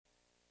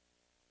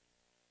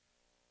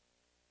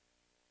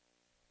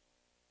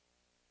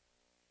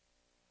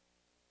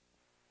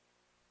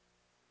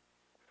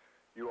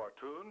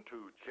tuned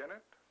to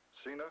Kennett,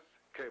 Zenith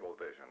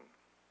Cablevision.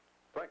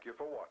 Thank you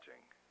for watching.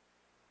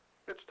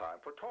 It's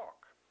time for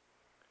talk.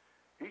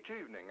 Each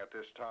evening at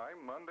this time,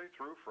 Monday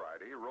through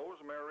Friday,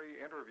 Rosemary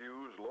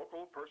interviews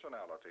local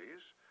personalities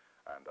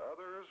and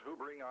others who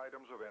bring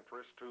items of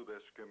interest to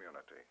this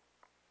community.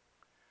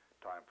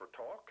 Time for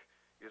Talk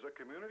is a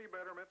community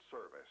betterment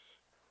service.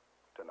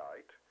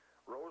 Tonight,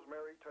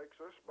 Rosemary takes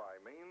us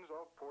by means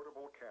of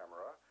portable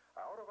camera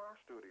out of our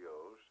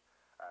studios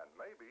and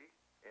maybe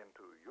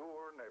into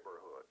your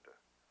neighborhood.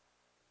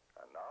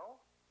 And now,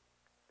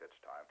 it's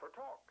time for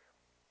Talk.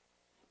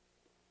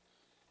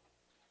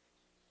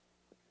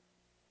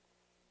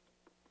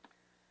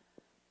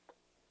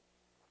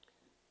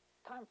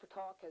 Time for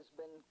Talk has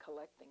been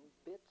collecting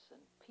bits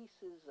and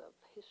pieces of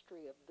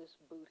history of this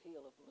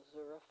Bootheel of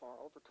Missouri for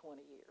over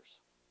 20 years.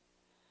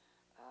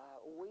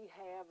 We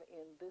have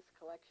in this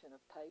collection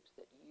of tapes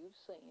that you've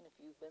seen, if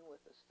you've been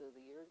with us through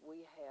the years,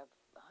 we have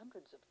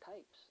hundreds of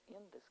tapes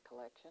in this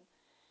collection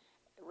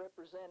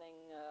representing,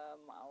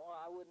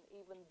 I wouldn't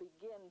even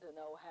begin to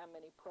know how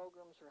many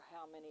programs or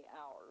how many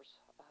hours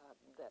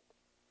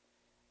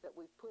that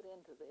we've put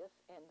into this,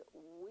 and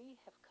we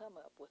have come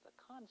up with a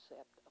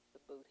concept of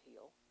the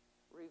Bootheel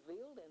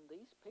revealed in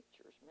these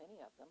pictures,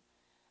 many of them,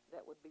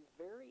 that would be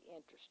very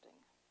interesting.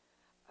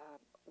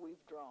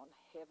 We've drawn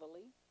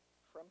heavily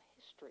from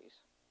histories.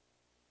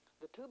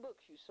 The two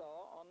books you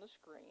saw on the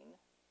screen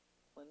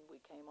when we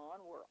came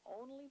on were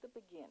only the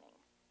beginning.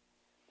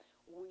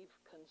 We've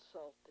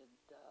consulted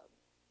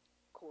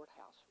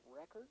courthouse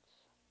records.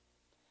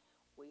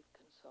 We've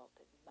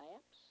consulted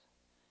maps.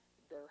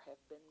 There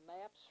have been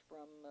maps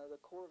from the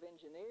Corps of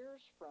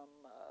Engineers, from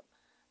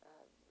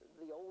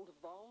the old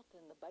vault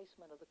in the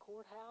basement of the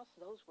courthouse.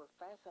 Those were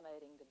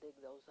fascinating to dig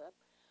those up.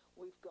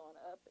 We've gone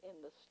up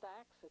in the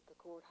stacks at the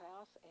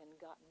courthouse and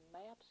gotten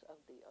maps of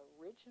the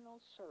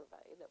original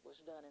survey that was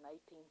done in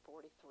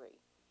 1843.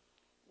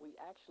 We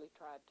actually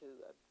tried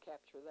to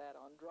capture that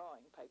on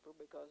drawing paper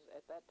because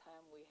at that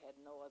time we had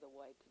no other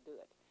way to do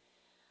it.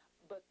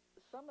 But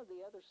some of the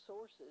other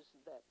sources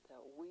that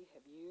we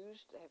have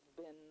used have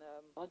been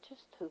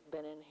biologists who've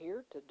been in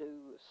here to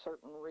do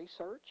certain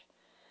research.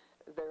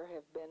 There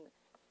have been,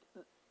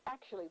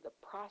 actually the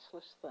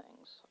priceless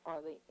things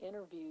are the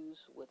interviews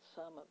with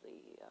some of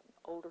the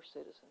older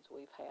citizens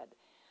we've had.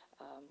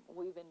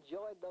 We've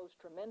enjoyed those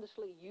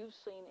tremendously. You've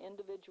seen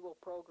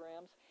individual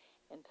programs,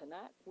 and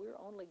tonight we're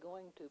only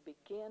going to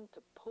begin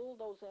to pull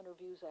those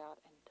interviews out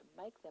and to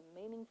make them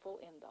meaningful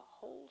in the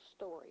whole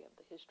story of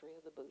the history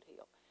of the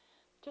Bootheel.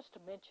 Just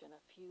to mention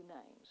a few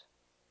names: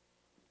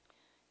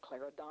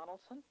 Clara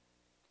Donaldson,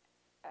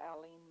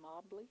 Aline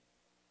Mobley,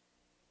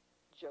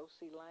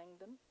 Josie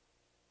Langdon,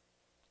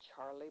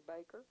 Charlie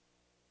Baker,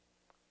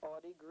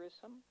 Audie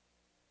Grissom,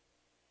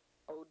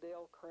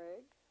 Odell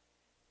Craig,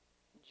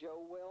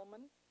 Joe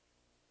Wellman,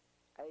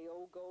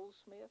 A.O.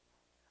 Goldsmith,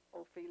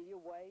 Ophelia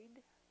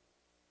Wade,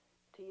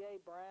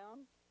 T.A.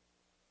 Brown,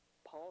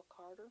 Paul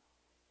Carter,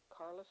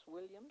 Carlos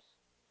Williams,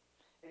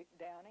 Dick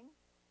Downing,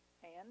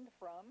 and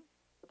from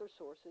other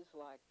sources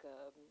like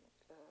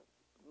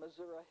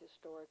Missouri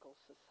Historical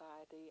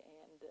Society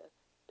and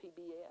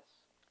PBS.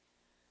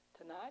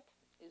 Tonight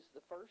is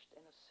the first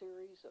in a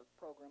series of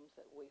programs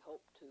that we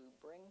hope to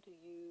bring to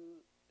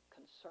you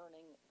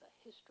concerning the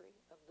history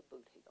of the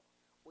Bootheel.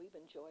 We've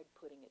enjoyed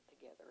putting it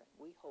together, and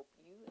we hope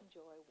you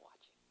enjoy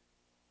watching.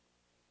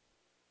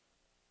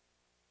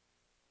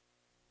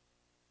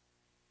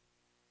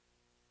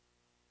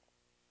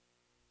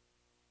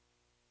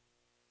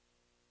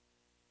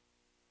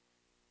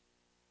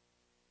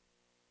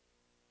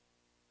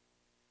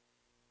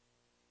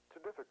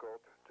 It's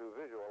difficult to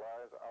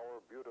visualize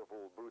our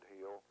beautiful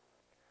Bootheel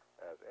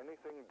as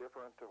anything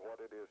different to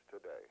what it is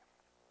today.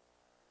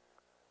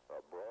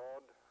 A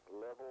broad,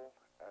 level,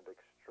 and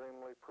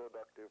extremely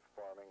productive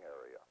farming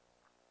area.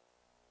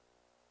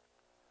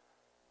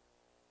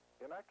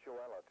 In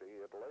actuality,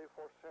 it lay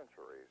for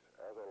centuries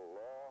as a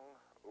long,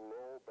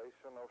 low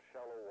basin of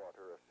shallow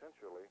water,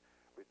 essentially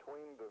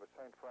between the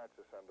St.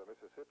 Francis and the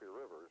Mississippi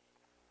rivers,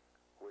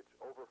 which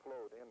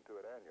overflowed into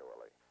it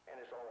annually. And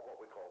it's all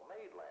what we call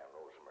made land,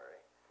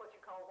 Rosemary. What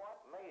you call what?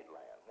 Made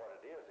land. What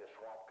it is, this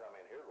swamp come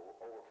in here, the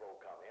overflow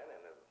come in,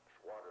 and the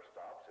water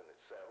stops and it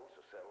settles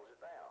it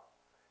down.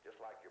 Just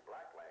like your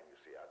black land you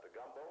see out the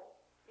gumbo.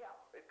 Yeah.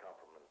 It come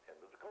from in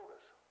the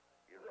Dakotas.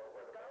 You know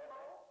where the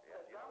gumbo? Yeah,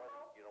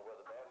 you know where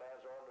the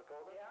Badlands are in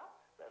Dakota? Yeah.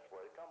 That's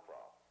where it come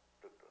from.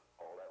 Took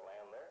all that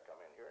land there, come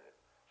in here, and it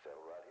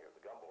settled right here.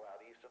 The gumbo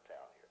out east of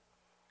town here.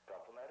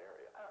 Come from that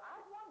area. I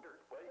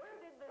wondered, where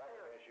did this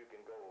area? You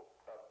can go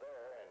up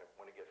there, and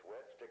when it gets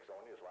wet, it sticks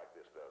on you, just like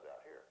this does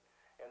out here.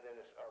 And then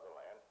this other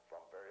land from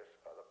various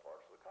other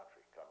parts of the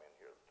country come in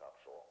here, the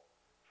topsoil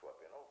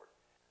swept in over it.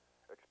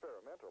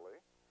 Experimentally,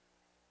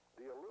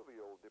 the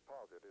alluvial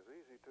deposit is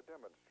easy to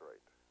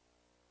demonstrate.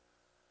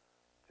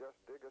 Just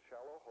dig a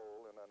shallow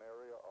hole in an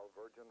area of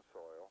virgin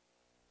soil,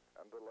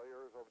 and the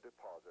layers of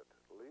deposit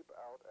leap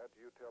out at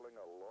you telling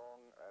a long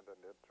and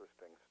an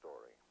interesting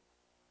story.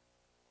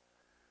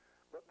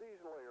 But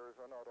these layers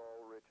are not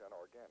all rich and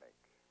organic.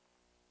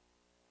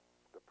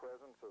 The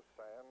presence of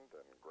sand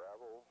and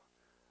gravel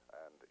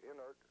and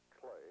inert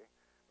clay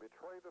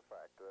betray the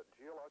fact that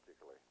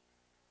geologically,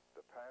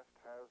 the past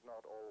has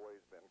not always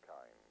been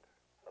kind.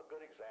 A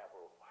good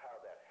example of how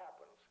that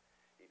happens,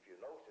 if you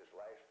notice this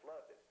last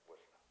flood that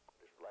was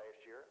this last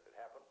year that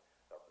happened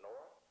up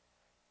north,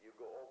 you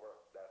go over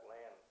that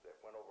land that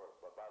went over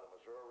by the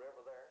Missouri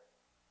River there,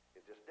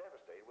 it's just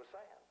devastated with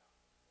sand.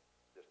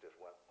 Just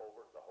went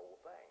over the whole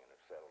thing, and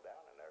it settled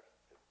down, and it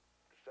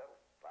settled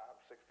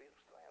 5-6 feet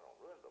of sand on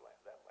ruined the land,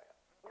 that land.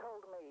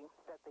 Told me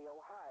that the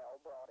Ohio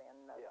brought in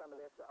some of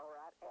this, all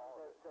right,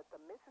 and that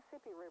the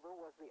Mississippi River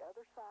was the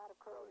other side of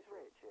Crowley's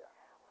Ridge. Yeah.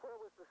 Where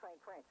was the St.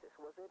 Francis?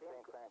 Was it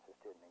St. Francis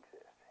didn't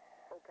exist.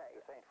 Okay.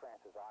 The St.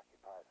 Francis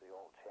occupies the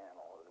old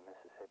channel of the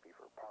Mississippi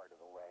for part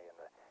of the way, and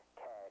the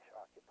Cache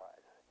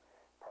occupies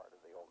part of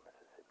the old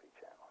Mississippi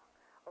channel.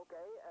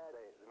 Okay.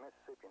 The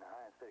Mississippi and the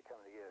High, instead of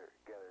coming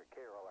together at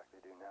Cairo like they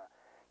do now,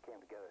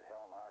 came together at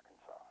Helena,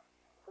 Arkansas.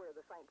 Where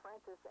the St.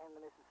 Francis and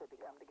the Mississippi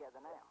come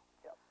together now.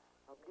 Yep.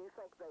 Do you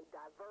think they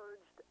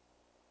diverged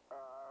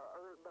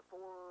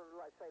before,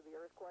 let's say, the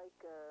earthquake,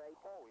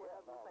 1812?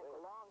 No, you think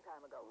a long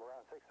time ago?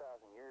 Around 6,000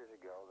 years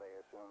ago, they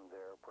assumed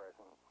their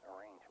present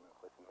arrangement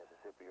with the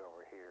Mississippi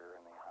over here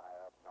and the High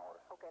up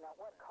north. Okay, now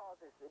what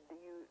causes it? Do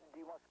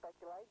you want to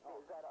speculate? No.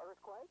 Is that an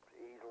earthquake?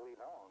 It's easily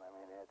known. I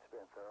mean, it's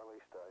been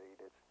thoroughly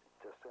studied. It's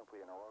just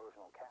simply an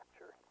erosional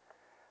capture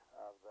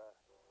of the...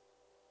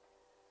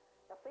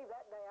 Now, see,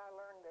 that day I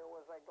learned there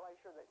was a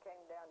glacier that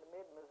came down to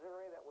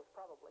mid-Missouri that was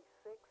probably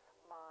 6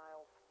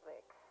 miles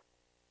thick.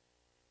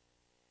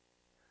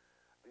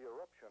 The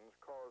eruptions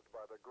caused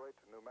by the Great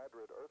New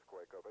Madrid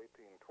earthquake of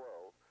 1812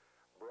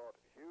 brought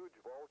huge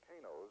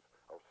volcanoes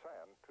of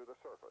sand to the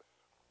surface.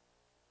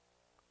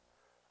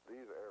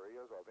 These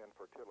areas of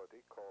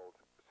infertility, called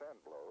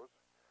sandblows,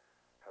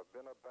 have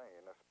been a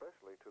bane,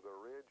 especially to the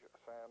ridge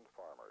sand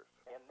farmers.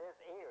 In this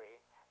area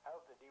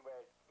of the New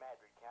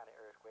Madrid County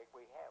earthquake,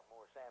 we have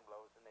more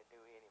sandblows than they do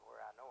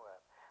anywhere I know of.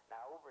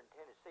 Now, over in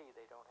Tennessee,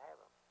 they don't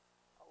have them.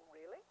 Oh,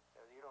 really?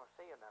 You don't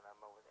see none of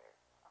them over there.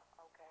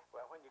 Okay.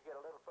 Well, when you get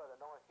a little further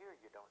north here,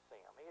 you don't see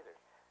them either.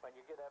 When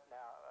you get up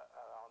now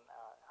on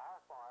our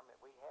farm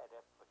that we had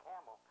up for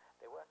Camel,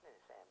 there wasn't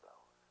any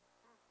sandblows.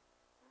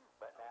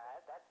 But now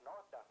that's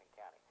North Duncan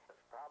County. The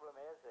problem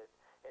is that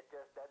it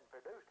just doesn't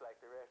produce like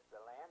the rest of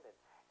the land,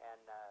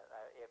 and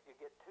if you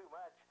get too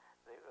much,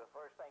 the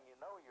first thing you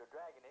know, you're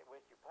dragging it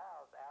with your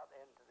plows out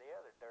into the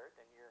other dirt,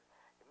 and you're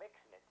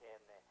mixing it,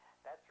 and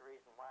that's the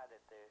reason why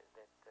that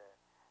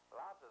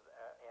lots of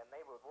and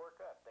they would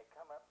work up. They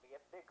come up and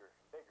get bigger and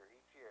bigger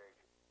each year.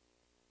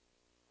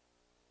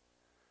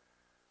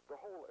 The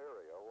whole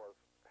area was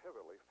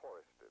heavily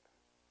forested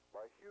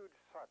by huge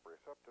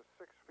cypress up to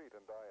 6 feet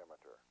in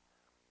diameter,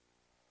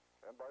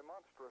 and by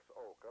monstrous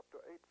oak up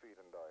to 8 feet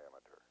in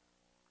diameter,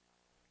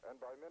 and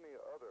by many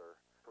other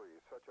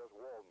trees such as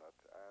walnut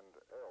and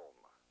elm.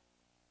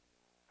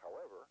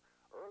 However,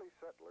 early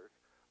settlers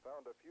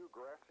found a few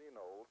grassy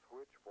knolls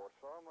which, for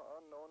some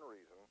unknown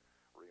reason,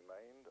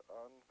 remained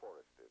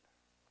unforested.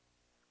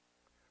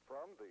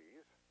 From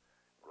these,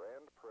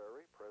 Grand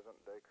Prairie,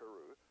 present-day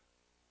Caruth,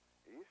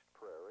 East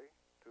Prairie,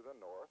 to the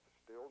north,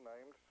 still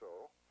named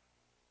so,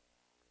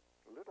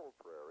 Little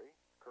Prairie,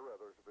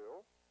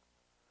 Caruthersville,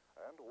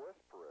 and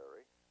West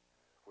Prairie,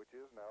 which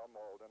is now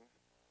Malden,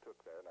 took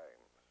their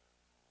names.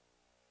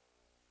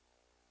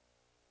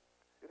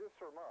 It is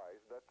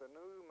surmised that the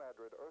New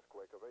Madrid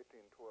earthquake of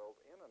 1812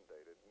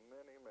 inundated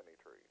many, many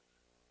trees.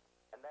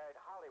 And there at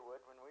Hollywood,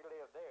 when we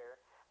lived there,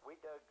 we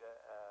dug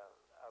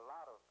a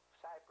lot of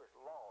cypress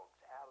logs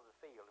out of the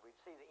field.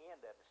 We'd see the end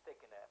of them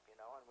sticking up, and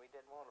we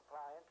didn't want to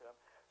ply into them.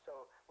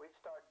 So we'd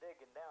start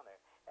digging down there,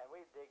 and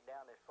we'd dig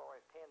down as far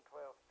as 10,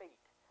 12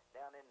 feet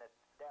down in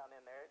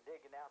there,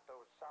 digging out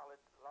those solid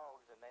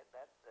logs, and that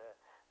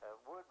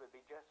wood would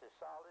be just as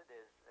solid,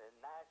 as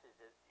nice as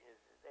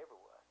it ever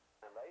was.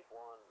 And there's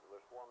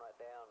one right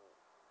down in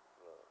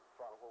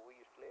front of where we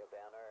used to live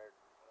down there,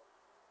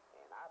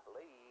 and I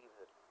believe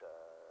that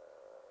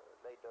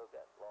they dug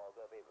that log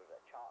up. It was a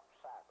chopped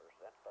cypress.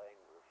 That thing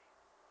was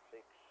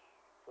 6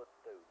 foot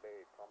through,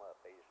 buried plumb up.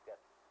 They just got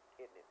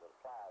hitting it with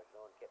plows,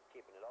 and kept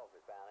chipping it off.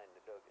 They found it and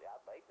they dug it. I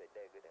believe they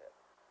dug it up.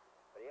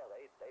 But yeah,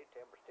 they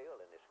timber still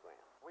in this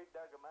ground. We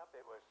dug them up.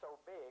 It was so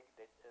big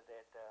that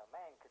a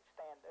man could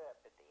stand up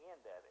at the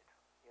end of it.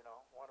 You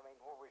know what I mean?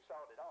 Where we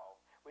sawed it off.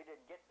 We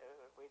didn't get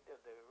we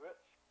did the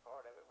roots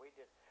part of it. We'd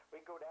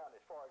go down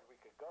as far as we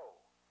could go,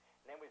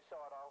 and then we'd saw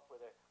it off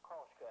with a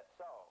crosscut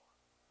saw.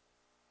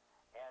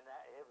 And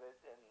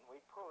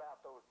we'd pull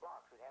out those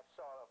blocks. We'd have to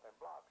saw it up in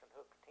blocks and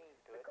hook a team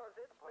to it. Because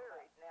it's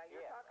buried. Now,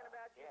 you're talking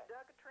about you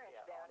dug a trench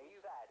down. On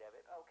each side of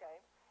it. Okay.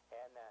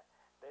 And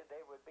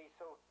they would be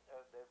so,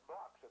 the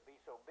blocks would be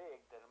so big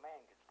that a man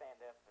could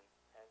stand up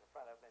in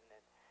front of them, and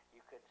then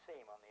you couldn't see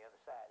him on the other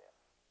side of it.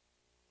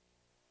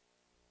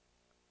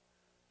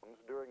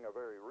 During a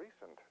very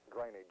recent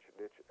drainage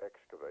ditch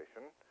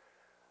excavation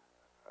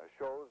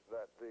shows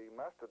that the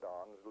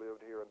mastodons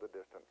lived here in the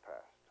distant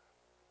past.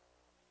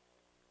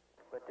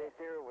 But this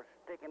here was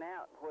sticking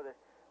out where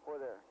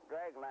the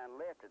drag line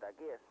left it, I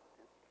guess.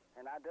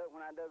 And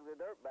when I dug the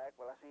dirt back,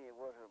 well, I seen it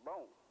was a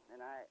bone.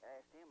 And I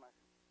asked him, I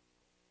said,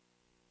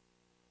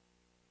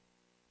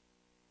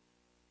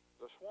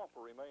 The swamp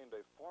remained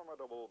a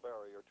formidable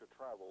barrier to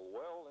travel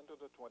well into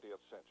the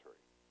 20th century.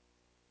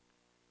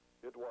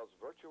 It was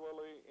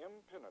virtually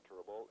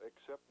impenetrable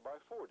except by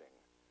fording,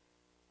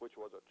 which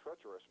was a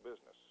treacherous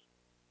business.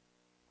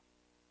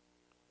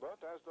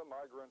 But as the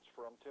migrants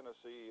from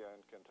Tennessee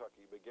and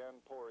Kentucky began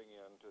pouring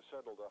in to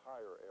settle the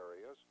higher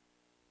areas,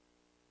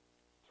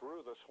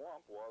 through the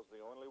swamp was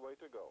the only way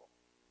to go.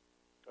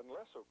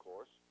 Unless, of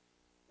course,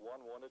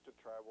 one wanted to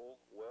travel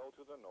well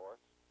to the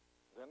north,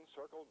 then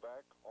circled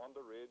back on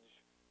the ridge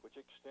which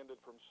extended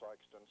from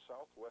Sykeston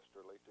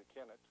southwesterly to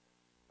Kennett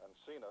and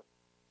Zenith,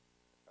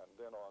 and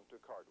then on to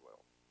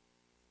Cardwell.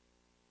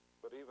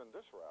 But even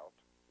this route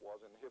was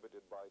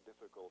inhibited by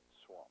difficult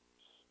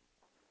swamps.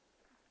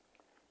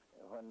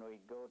 When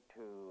we go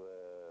to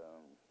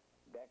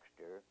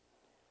Dexter,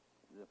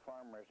 the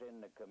farmers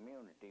in the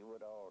community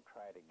would all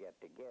try to get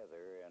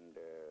together and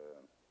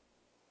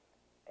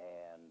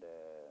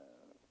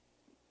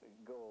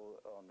go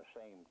on the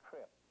same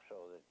trip,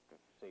 so that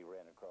if they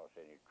ran across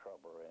any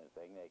trouble or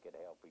anything, they could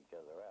help each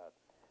other out.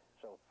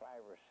 So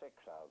 5 or 6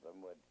 of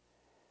them would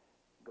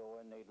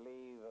go, and they'd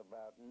leave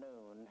about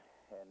noon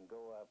and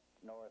go up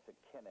north of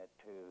Kennett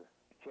to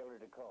Chiller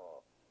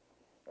DeCall.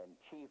 And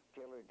Chief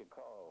Chiller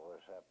DeCall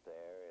was up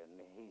there, and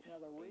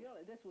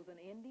this was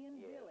an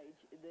Indian Yes. village.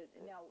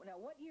 Now,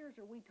 what years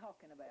are we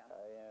talking about?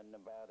 In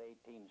about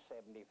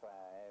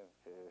 1875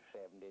 to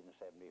 70 and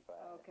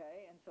 75.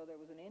 Okay, and so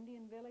there was an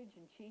Indian village,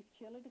 and Chief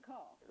Chiller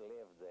DeCall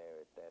Lived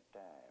there at that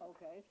time.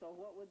 Okay, so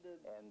what would the...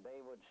 And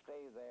they would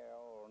stay there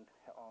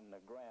on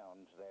the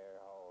grounds there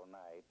all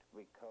night,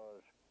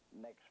 because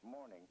next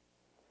morning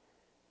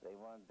they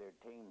wanted their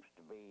teams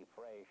to be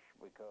fresh,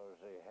 because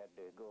they had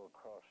to go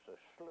across the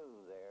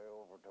slough there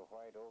over to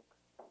White Oak,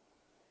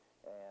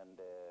 and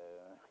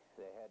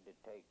they had to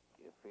take,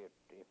 if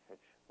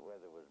its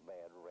weather was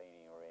bad,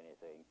 raining or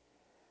anything,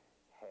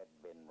 had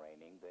been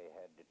raining, they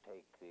had to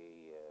take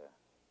the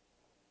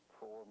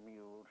 4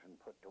 mules and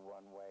put to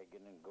one wagon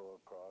and go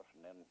across,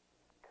 and then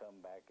come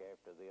back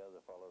after the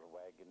other fellow's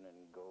wagon and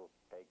go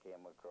take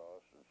him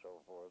across and so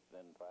forth.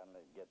 Then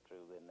finally get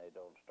through, then they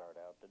don't start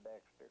out to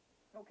Dexter.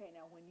 Okay,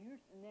 now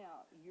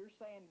you're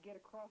saying get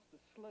across the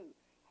slough.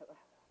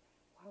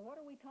 What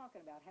are we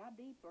talking about? How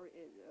deep are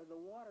the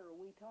water are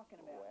we talking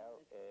about? Well,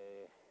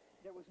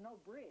 there was no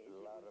bridge.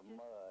 A lot of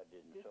mud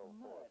and so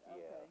forth.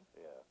 Okay.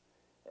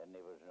 Yeah. And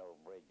there was no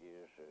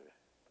bridges.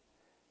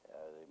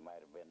 There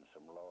might have been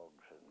some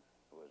logs and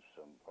with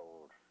some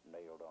poles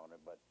nailed on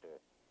it, but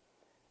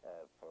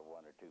for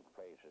 1 or 2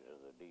 places of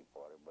the deep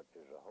water. But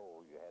there's a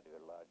hole you had to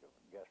go lodge of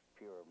just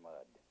pure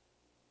mud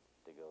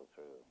to go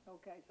through.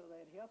 Okay, so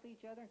they'd help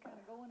each other and kind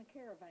of go in a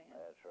caravan.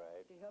 That's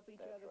right. To help each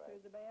other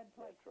through the bad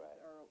places. That's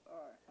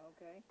right.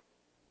 Okay.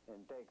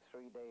 And take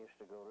 3 days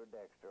to go to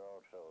Dexter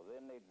also.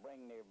 Then they'd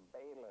bring their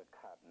bale of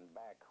cotton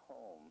back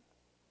home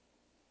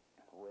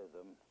with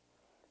them.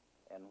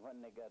 And when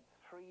they got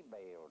 3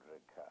 bales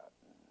of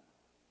cotton,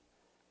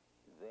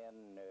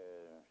 then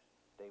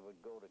they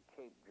would go to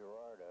Cape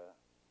Girardeau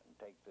and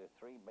take the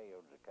 3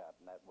 bales of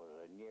cotton. That was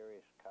the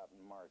nearest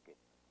cotton market,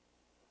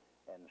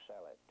 and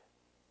sell it.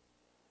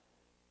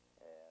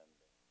 And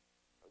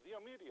the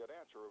immediate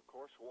answer, of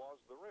course, was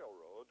the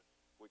railroad,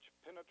 which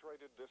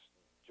penetrated this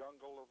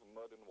jungle of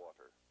mud and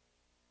water.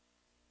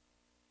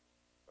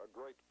 A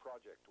great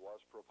project was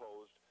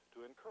proposed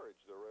to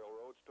encourage the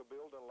railroads to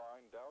build a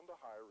line down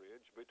the high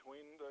ridge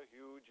between the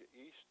huge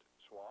East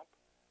Swamp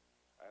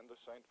and the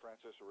St.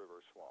 Francis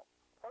River Swamp.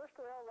 First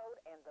railroad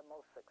and the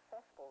most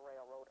successful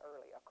railroad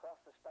early across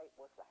the state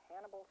was the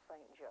Hannibal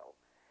St. Joe.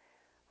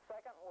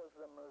 Second was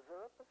the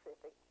Missouri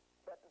Pacific,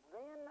 but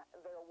then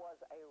there was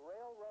a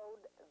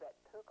railroad that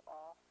took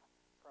off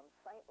from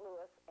St.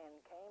 Louis and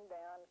came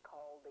down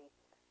called the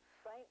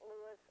St.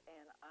 Louis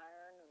and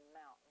Iron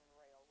Mountain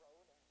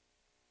Railroad.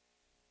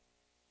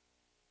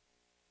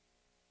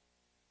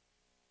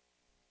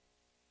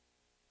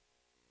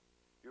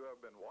 You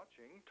have been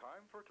watching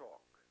Time for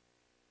Talk.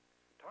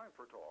 Time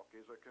for Talk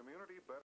is a community